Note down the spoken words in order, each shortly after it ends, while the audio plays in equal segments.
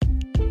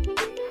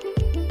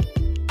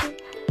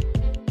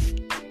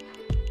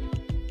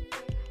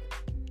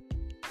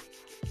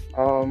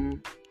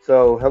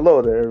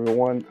Hello there,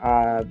 everyone.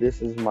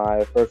 This is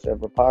my first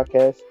ever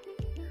podcast,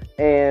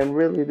 and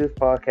really, this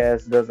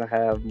podcast doesn't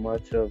have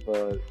much of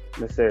a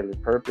necessarily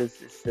purpose.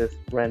 It's just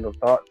random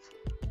thoughts.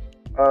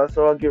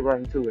 So I'll get right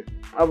into it.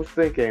 I was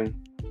thinking,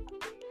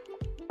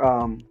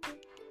 a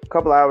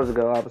couple hours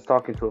ago, I was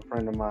talking to a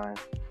friend of mine,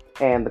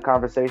 and the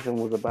conversation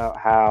was about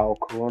how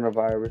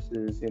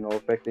coronavirus is,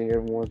 affecting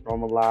everyone's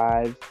normal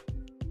lives.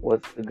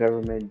 What's the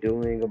government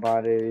doing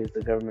about it? Is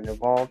the government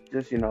involved?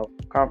 Just,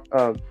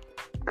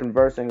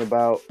 conversing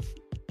about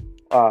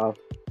uh,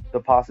 the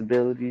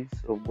possibilities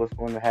of what's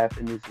going to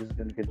happen. Is this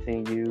going to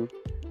continue?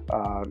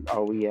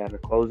 Are we at a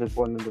closing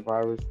point of the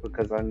virus?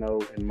 Because I know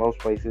in most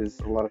places,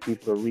 a lot of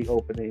people are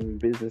reopening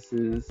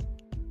businesses.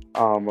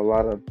 A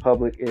lot of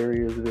public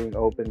areas are being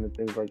open and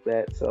things like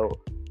that. So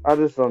I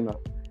just don't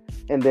know.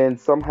 And then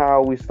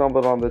somehow we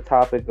stumbled on the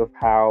topic of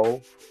how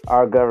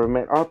our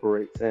government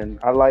operates. And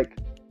I like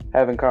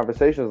having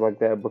conversations like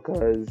that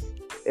because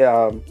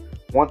um,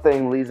 one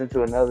thing leads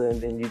into another, and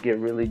then you get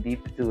really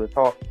deep into a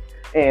talk.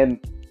 And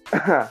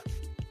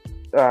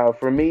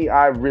for me,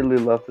 I really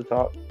love to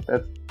talk.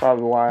 That's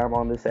probably why I'm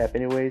on this app,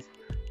 anyways.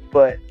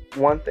 But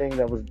one thing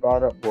that was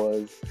brought up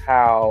was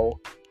how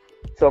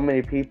so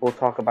many people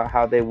talk about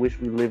how they wish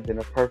we lived in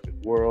a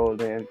perfect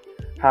world and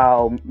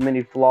how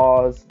many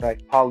flaws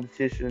like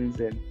politicians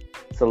and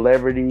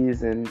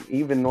celebrities and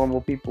even normal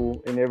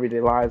people in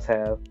everyday lives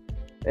have.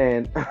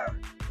 And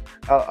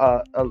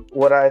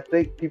what I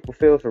think people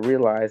fail to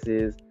realize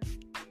is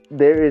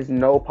there is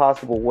no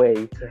possible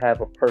way to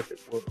have a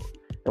perfect world.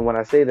 And when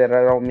I say that,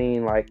 I don't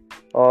mean like,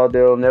 oh,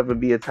 there'll never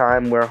be a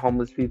time where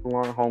homeless people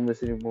aren't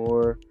homeless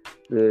anymore.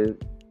 The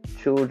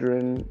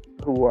children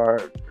who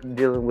are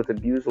dealing with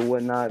abuse or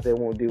whatnot, they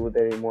won't deal with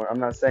that anymore. I'm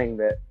not saying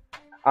that.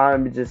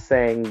 I'm just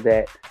saying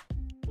that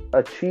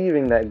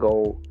achieving that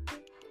goal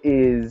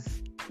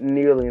is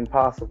nearly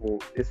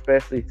impossible,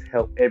 especially to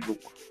help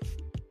everyone.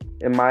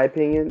 In my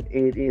opinion,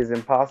 it is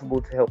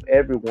impossible to help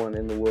everyone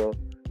in the world.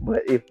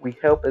 But if we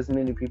help as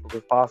many people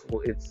as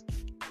possible, it's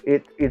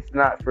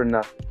not for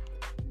nothing.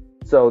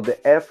 So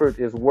the effort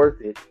is worth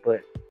it,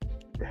 but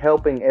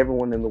helping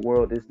everyone in the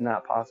world is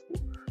not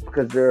possible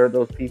because there are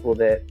those people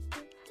that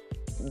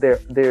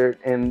they're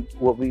in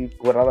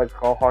what I like to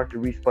call hard to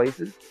reach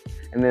places,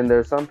 and then there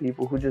are some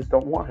people who just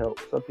don't want help.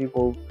 Some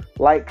people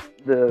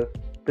like the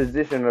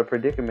position or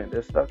predicament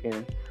they're stuck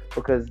in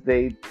because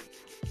they've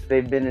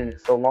been in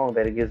it so long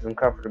that it gives them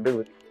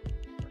comfortability.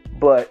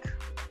 But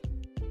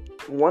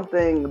one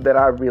thing that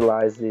I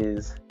realize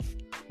is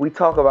we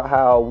talk about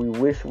how we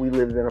wish we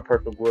lived in a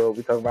perfect world.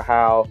 We talk about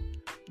how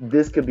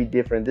this could be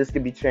different, this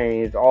could be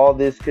changed, all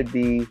this could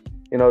be,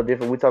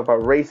 different. We talk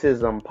about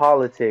racism,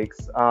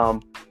 politics,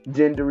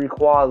 gender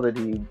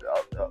equality,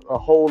 a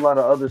whole lot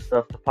of other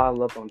stuff to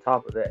pile up on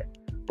top of that.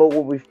 But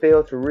what we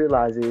fail to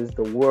realize is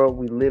the world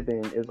we live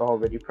in is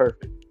already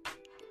perfect.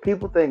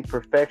 People think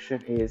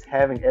perfection is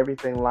having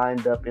everything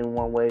lined up in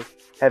one way,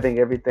 having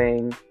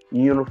everything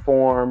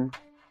uniform.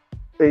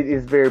 It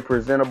is very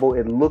presentable.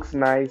 It looks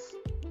nice.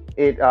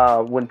 It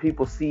when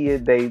people see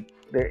it,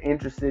 they're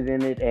interested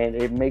in it, and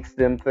it makes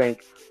them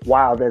think,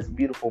 "Wow, that's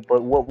beautiful."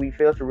 But what we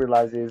fail to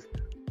realize is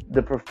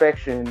the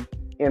perfection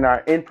in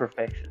our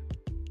imperfection.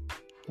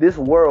 This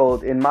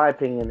world, in my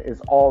opinion,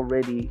 is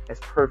already as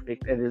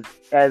perfect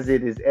as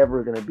it is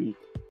ever going to be.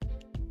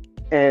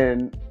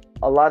 And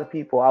I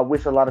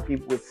wish a lot of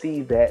people would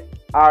see that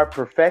our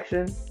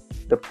perfection,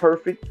 the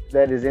perfect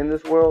that is in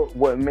this world,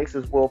 what makes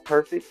this world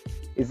perfect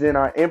is in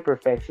our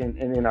imperfection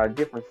and in our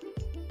differences.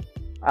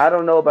 I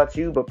don't know about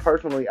you, but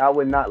personally, I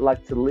would not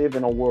like to live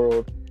in a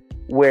world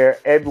where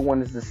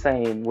everyone is the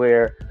same,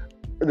 where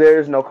there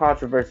is no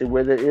controversy,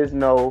 where there is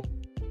no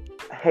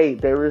hate,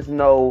 there is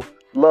no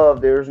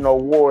love, there is no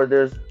war,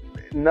 there's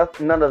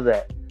none of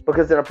that.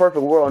 Because in a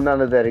perfect world,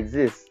 none of that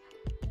exists.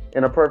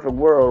 In a perfect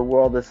world,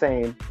 we're all the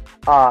same.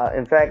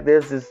 In fact,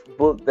 there's this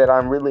book that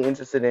I'm really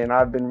interested in.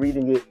 I've been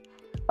reading it.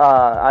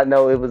 I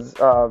know it was,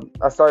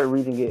 I started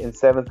reading it in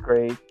 7th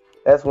grade.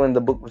 That's when the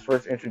book was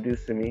first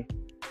introduced to me.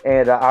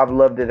 And I've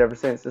loved it ever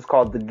since. It's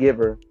called The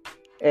Giver.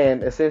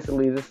 And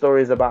essentially, the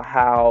story is about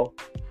how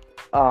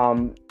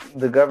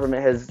the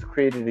government has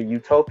created a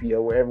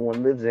utopia where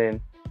everyone lives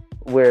in,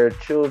 where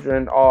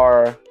children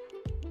are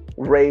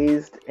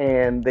raised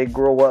and they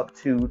grow up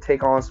to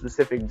take on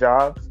specific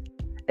jobs.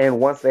 And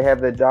once they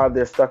have that job,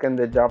 they're stuck in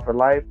the job for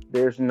life.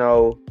 There's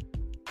no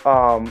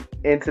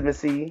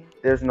intimacy.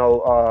 There's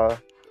no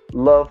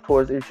love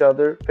towards each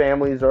other.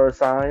 Families are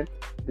assigned.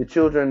 The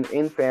children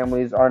in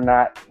families are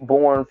not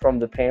born from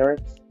the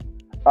parents.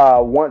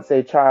 Once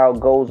a child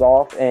goes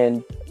off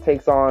and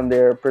takes on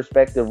their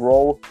prospective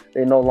role,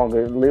 they no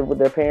longer live with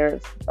their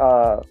parents.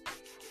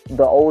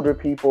 The older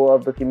people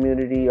of the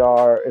community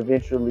are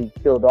eventually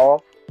killed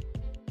off.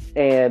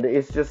 And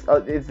it's just,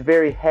 it's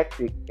very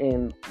hectic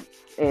and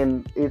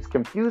it's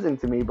confusing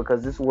to me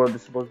because this world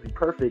is supposed to be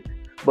perfect,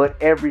 but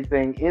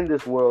everything in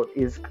this world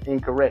is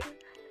incorrect.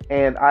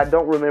 And I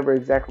don't remember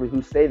exactly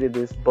who stated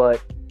this,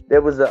 but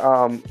there was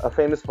a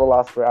famous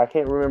philosopher, I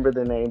can't remember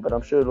the name, but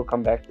I'm sure it'll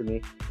come back to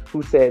me,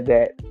 who said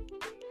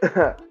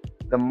that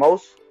the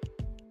most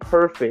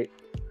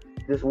perfect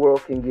this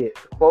world can get.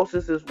 The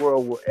closest this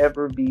world will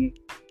ever be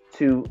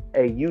to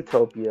a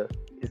utopia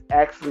is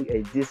actually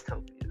a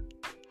dystopia.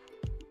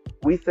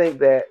 We think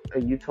that a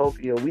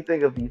utopia, we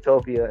think of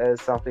utopia as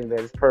something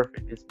that is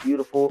perfect. It's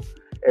beautiful,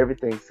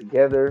 everything's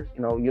together,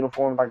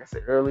 uniform, like I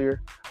said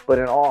earlier. But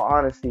in all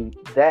honesty,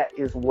 that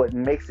is what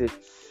makes it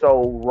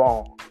so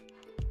wrong.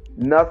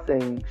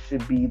 Nothing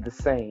should be the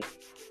same.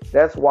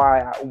 That's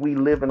why we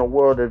live in a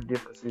world of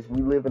differences.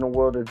 We live in a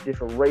world of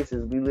different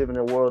races. We live in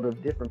a world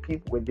of different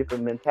people with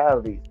different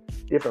mentalities,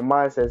 different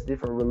mindsets,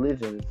 different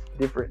religions,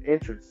 different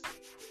interests.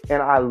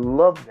 And I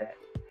love that.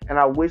 And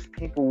I wish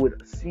people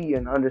would see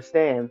and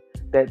understand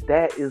that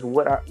that is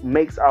what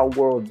makes our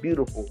world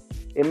beautiful.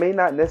 It may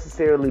not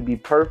necessarily be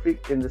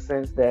perfect in the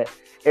sense that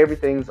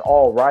everything's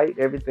all right,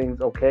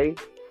 everything's okay,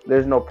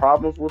 there's no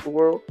problems with the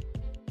world.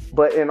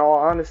 But in all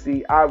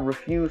honesty, I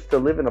refuse to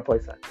live in a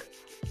place like that.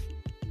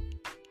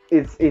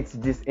 It's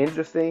just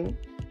interesting,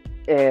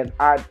 and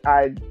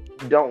I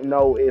don't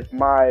know if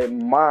my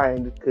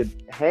mind could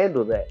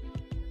handle that.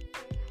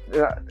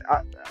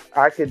 I,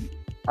 I could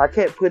I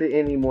can't put it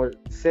any more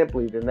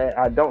simply than that.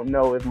 I don't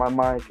know if my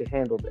mind can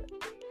handle that.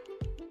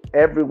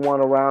 Everyone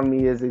around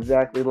me is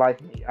exactly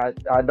like me.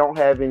 I don't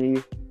have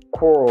any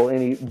quarrel,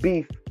 any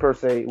beef per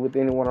se with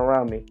anyone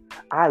around me.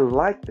 I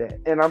like that.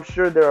 And I'm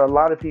sure there are a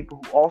lot of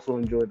people who also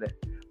enjoy that.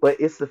 But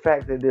it's the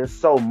fact that there's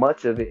so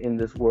much of it in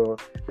this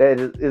world that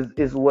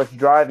is what's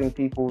driving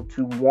people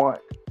to want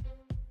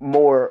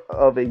more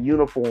of a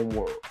uniform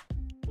world.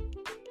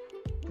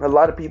 A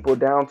lot of people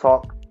down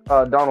talk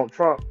Donald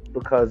Trump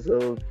because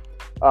of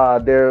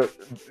their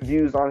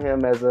views on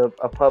him as a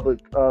public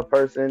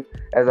person,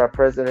 as our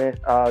president.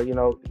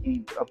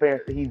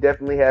 He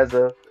definitely has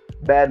a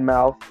bad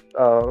mouth,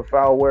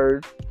 foul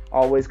words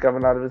always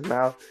coming out of his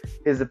mouth.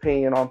 His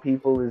opinion on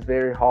people is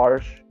very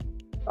harsh.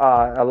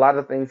 A lot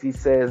of things he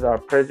says are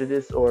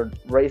prejudiced or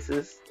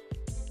racist,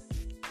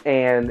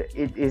 and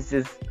it's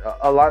just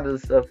a lot of the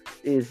stuff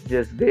is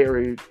just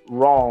very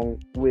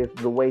wrong with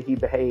the way he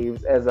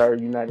behaves as our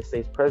United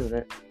States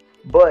president.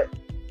 But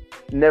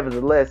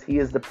nevertheless, he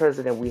is the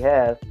president we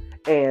have,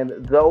 and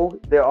though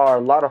there are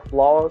a lot of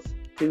flaws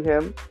to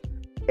him,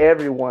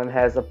 everyone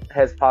has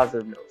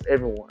positive notes.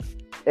 Everyone,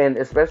 and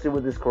especially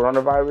with this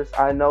coronavirus,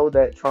 I know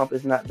that Trump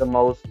is not the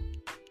most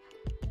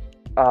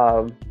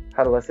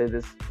how do I say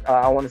this?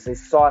 I want to say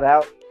sought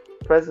out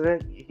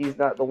president. He's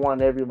not the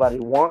one everybody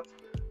wants,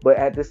 but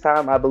at this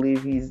time, I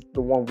believe he's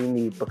the one we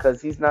need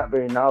because he's not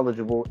very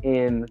knowledgeable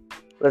in,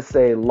 let's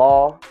say,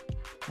 law,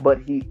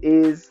 but he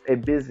is a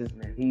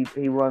businessman.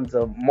 He runs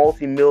a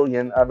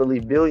multi-million, I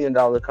believe,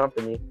 billion-dollar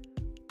company,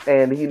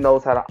 and he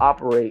knows how to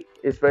operate,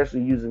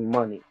 especially using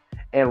money.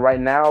 And right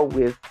now,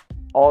 with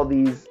all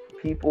these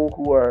people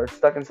who are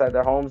stuck inside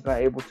their homes, not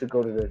able to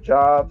go to their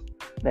jobs,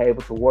 not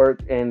able to work,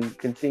 and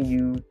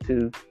continue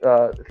the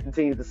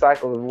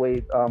cycle of the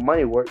way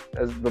money works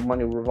as the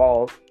money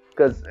revolves,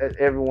 because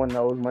everyone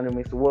knows money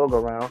makes the world go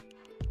round.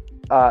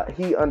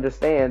 He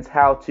understands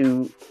how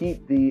to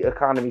keep the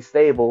economy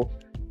stable,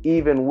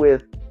 even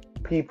with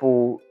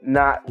people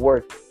not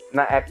working,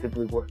 not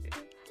actively working.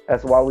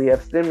 That's why we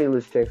have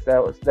stimulus checks.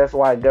 That's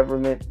why the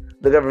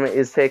government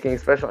is taking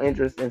special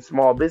interest in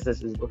small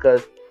businesses,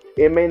 because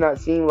it may not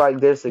seem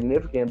like they're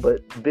significant,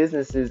 but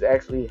businesses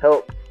actually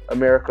help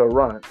America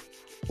run.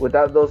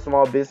 Without those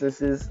small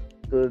businesses,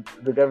 the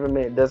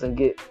government doesn't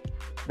get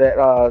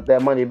that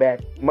money back.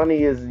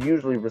 Money is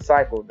usually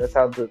recycled. That's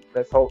how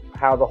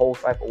the whole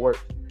cycle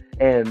works.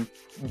 And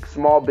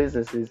small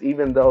businesses,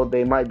 even though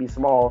they might be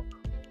small,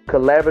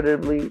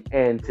 collaboratively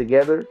and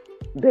together,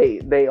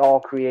 they all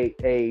create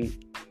a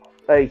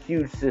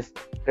huge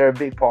system. They're a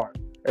big part.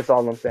 That's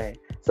all I'm saying.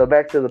 So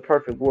back to the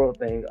perfect world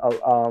thing.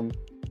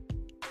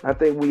 I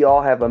think we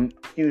all have a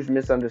huge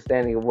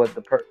misunderstanding of what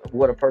a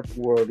perfect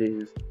world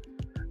is,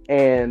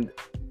 and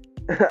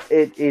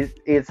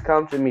it's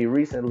come to me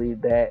recently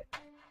that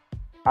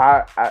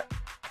I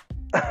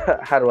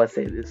how do I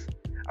say this?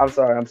 I'm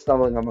sorry, I'm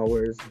stumbling on my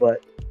words,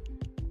 but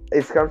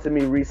it's come to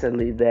me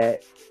recently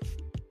that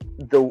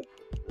the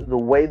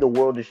way the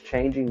world is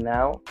changing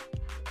now,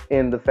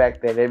 and the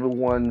fact that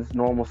everyone's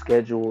normal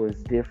schedule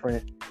is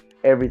different,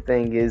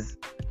 everything is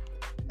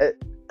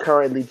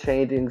currently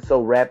changing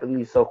so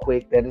rapidly, so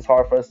quick that it's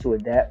hard for us to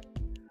adapt.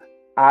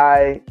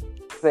 I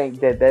think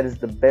that is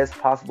the best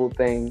possible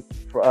thing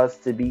for us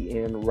to be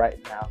in right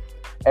now.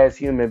 As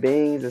human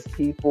beings, as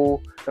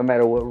people, no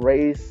matter what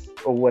race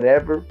or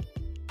whatever,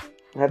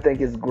 I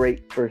think it's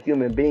great for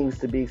human beings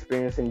to be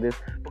experiencing this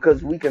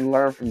because we can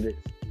learn from this.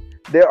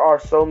 There are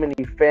so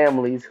many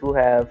families who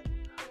have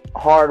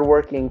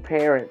hardworking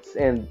parents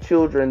and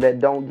children that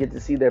don't get to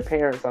see their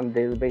parents on a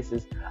daily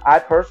basis. I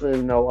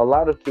personally know a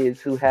lot of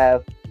kids who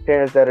have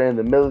parents that are in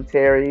the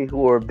military,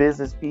 who are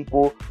business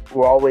people,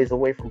 who are always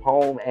away from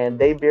home, and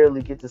they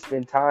barely get to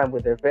spend time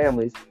with their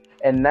families.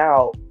 And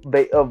now,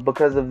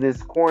 because of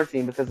this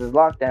quarantine, because of this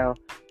lockdown,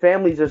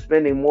 families are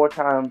spending more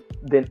time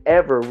than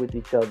ever with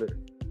each other.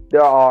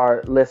 There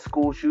are less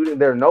school shootings.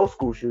 There are no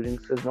school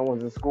shootings because no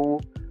one's in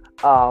school.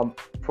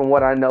 from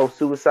what I know,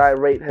 suicide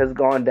rate has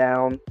gone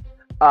down.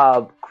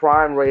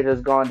 Crime rate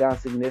has gone down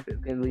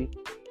significantly.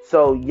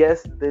 So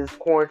yes, this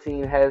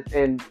quarantine has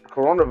and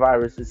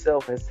coronavirus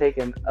itself has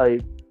taken a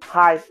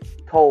high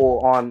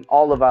toll on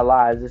all of our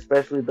lives,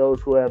 especially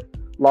those who have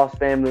lost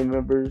family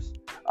members,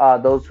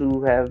 those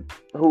who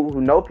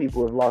know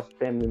people who have lost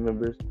family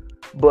members.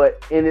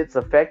 But in its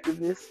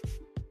effectiveness,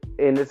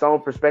 in its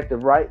own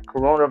perspective, right,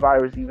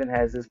 coronavirus even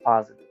has its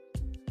positive.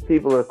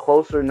 People are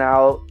closer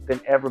now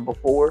than ever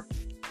before.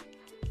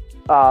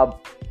 uh,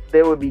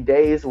 there would be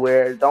days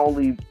where the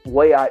only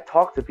way I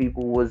talk to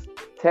people was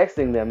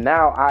texting them.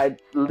 Now I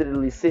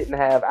literally sit and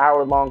have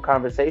hour-long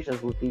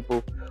conversations with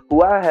people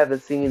who I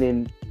haven't seen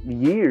in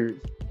years.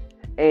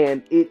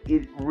 And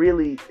it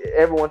really,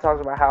 everyone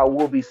talks about how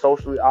we'll be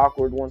socially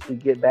awkward once we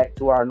get back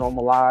to our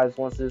normal lives,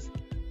 once this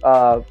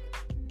uh,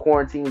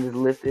 quarantine is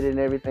lifted and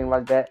everything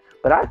like that.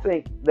 But I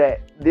think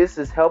that this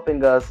is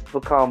helping us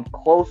become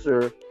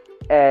closer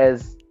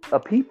as a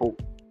people,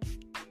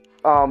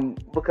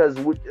 because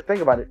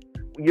think about it,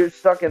 you're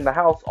stuck in the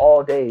house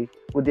all day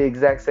with the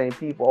exact same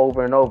people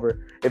over and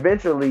over.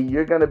 Eventually,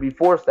 you're going to be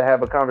forced to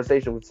have a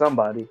conversation with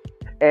somebody,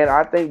 and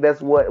I think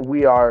that's what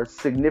we are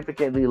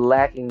significantly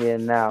lacking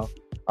in now.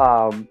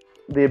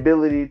 The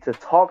ability to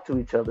talk to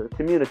each other,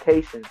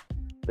 communication,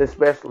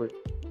 especially.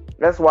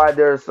 That's why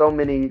there's so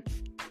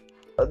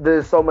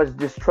much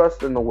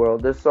distrust in the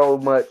world. There's so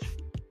much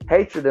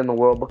hatred in the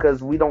world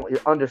because we don't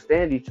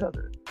understand each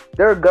other.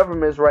 There are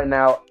governments right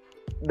now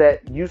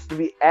that used to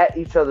be at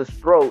each other's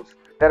throats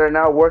that are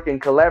now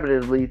working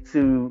collaboratively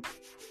to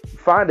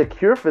find a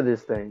cure for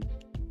this thing.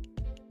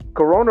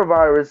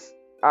 Coronavirus,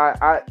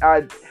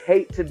 I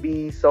hate to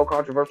be so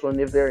controversial,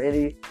 and if there are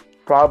any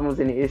problems,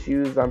 any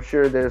issues, I'm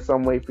sure there's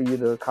some way for you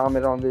to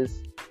comment on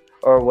this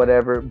or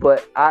whatever.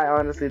 But I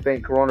honestly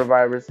think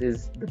coronavirus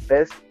is the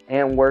best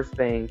and worst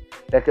thing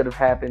that could have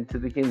happened to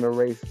the human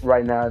race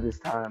right now at this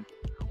time.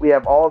 We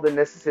have all the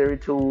necessary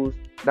tools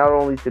not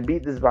only to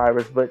beat this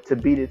virus, but to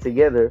beat it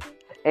together.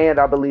 And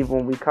I believe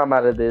when we come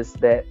out of this,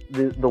 that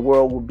the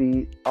world will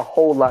be a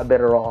whole lot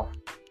better off.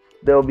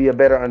 There will be a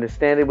better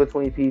understanding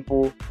between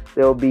people.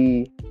 There will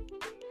be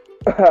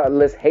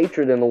less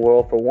hatred in the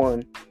world, for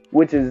one,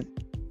 which is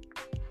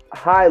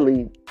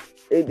highly.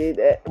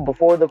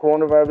 Before the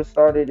coronavirus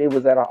started, it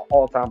was at an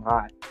all-time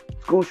high.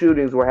 School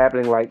shootings were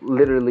happening like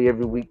literally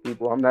every week,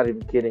 people. I'm not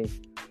even kidding.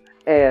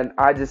 And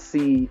I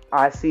see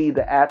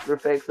the after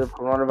effects of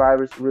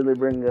coronavirus really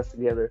bringing us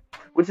together,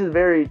 which is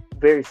very,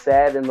 very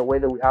sad in the way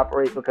that we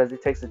operate, because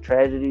it takes a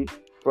tragedy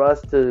for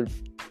us to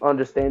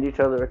understand each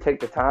other or take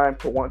the time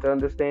to want to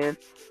understand.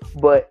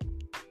 But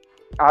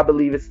I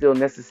believe it's still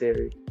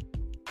necessary.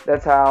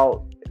 That's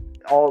how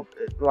all,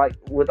 like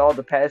with all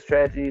the past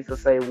tragedies,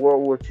 let's say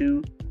World War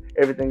II,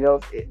 everything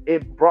else,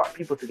 it brought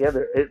people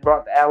together. It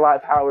brought the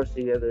Allied powers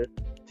together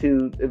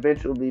to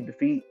eventually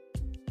defeat.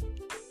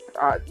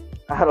 I,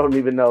 I don't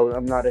even know.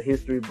 I'm not a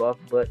history buff,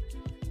 but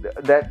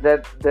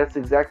that's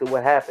exactly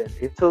what happened.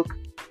 It took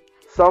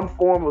some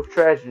form of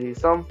tragedy,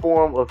 some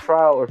form of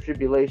trial or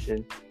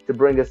tribulation to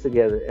bring us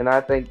together. And I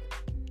think,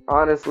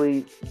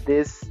 honestly,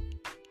 this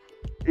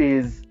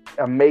is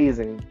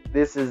amazing.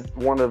 This is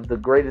one of the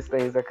greatest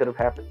things that could have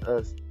happened to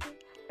us.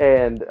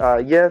 And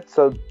yeah,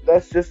 so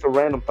that's just a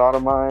random thought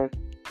of mine.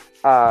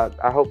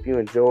 I hope you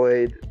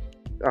enjoyed.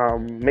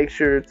 Make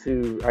sure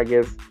to, I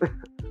guess,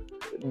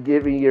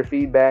 give me your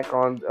feedback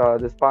on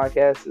this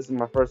podcast. This is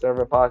my first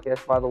ever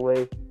podcast, by the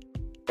way.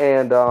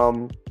 And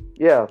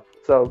yeah,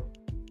 so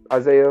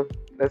Isaiah,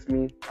 that's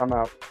me. I'm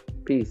out.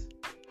 Peace.